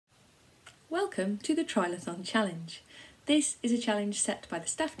Welcome to the Trilithon Challenge. This is a challenge set by the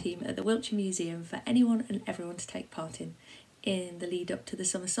staff team at the Wiltshire Museum for anyone and everyone to take part in. In the lead up to the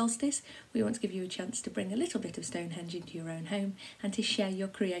summer solstice, we want to give you a chance to bring a little bit of Stonehenge into your own home and to share your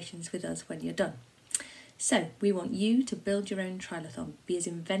creations with us when you're done. So we want you to build your own Trilithon. Be as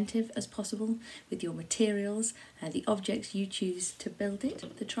inventive as possible with your materials, the objects you choose to build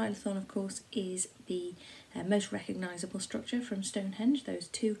it. The Trilithon, of course, is the most recognisable structure from Stonehenge, those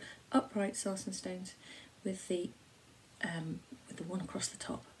two upright sarsen stones with the one across the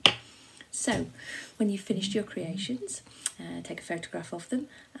top. So when you've finished your creations, take a photograph of them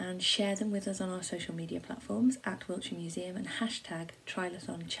and share them with us on our social media platforms at Wiltshire Museum and hashtag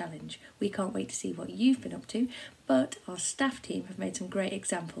Trilithon Challenge. We can't wait to see what you've been up to, but our staff team have made some great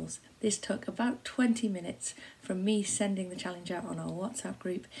examples. This took about 20 minutes from me sending the challenge out on our WhatsApp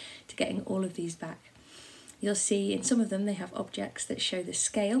group to getting all of these back. You'll see in some of them they have objects that show the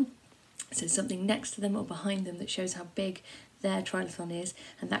scale, so something next to them or behind them that shows how big their Trilithon is,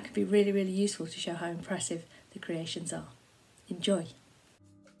 and that can be really, really useful to show how impressive the creations are. Enjoy!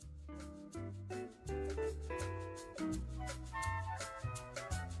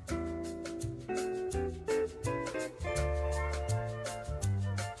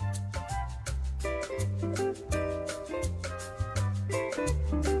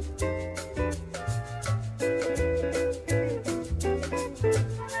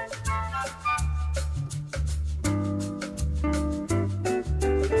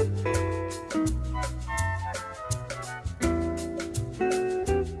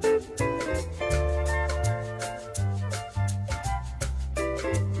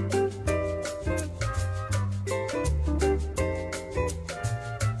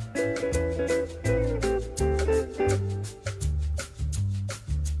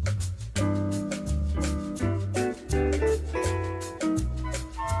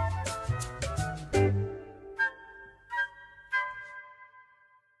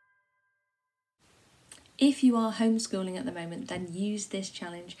 If you are homeschooling at the moment, then use this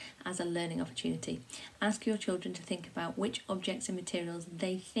challenge as a learning opportunity. Ask your children to think about which objects and materials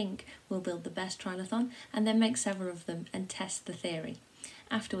they think will build the best Trilithon, and then make several of them and test the theory.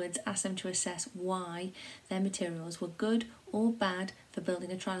 Afterwards, ask them to assess why their materials were good or bad for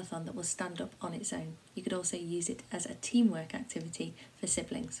building a Trilithon that will stand up on its own. You could also use it as a teamwork activity for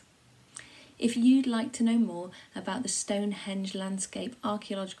siblings. If you'd like to know more about the Stonehenge landscape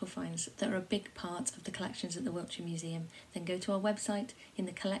archaeological finds that are a big part of the collections at the Wiltshire Museum, then go to our website in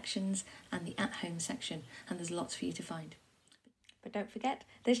the collections and the at home section, and there's lots for you to find. But don't forget,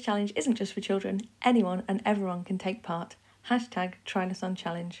 this challenge isn't just for children. Anyone and everyone can take part. Hashtag Trilithon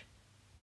Challenge.